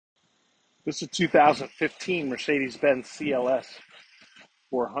This is a 2015 Mercedes-Benz CLS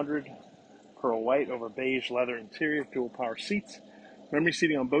 400, pearl white over beige leather interior, dual power seats, memory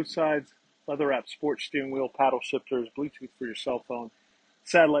seating on both sides, leather wrapped sports steering wheel, paddle shifters, Bluetooth for your cell phone,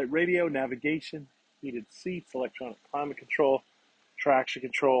 satellite radio, navigation, heated seats, electronic climate control, traction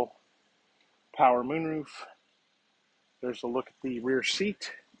control, power moonroof. There's a look at the rear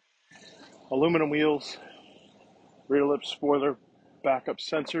seat, aluminum wheels, rear lip spoiler, backup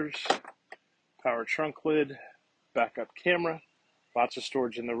sensors, power trunk lid, backup camera, lots of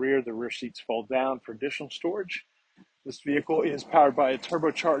storage in the rear. The rear seats fold down for additional storage. This vehicle is powered by a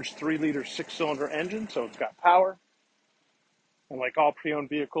turbocharged 3-liter 6-cylinder engine, so it's got power. And like all pre-owned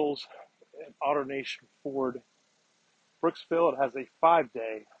vehicles at AutoNation Ford Brooksville, it has a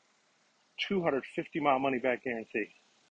 5-day, 250-mile money-back guarantee.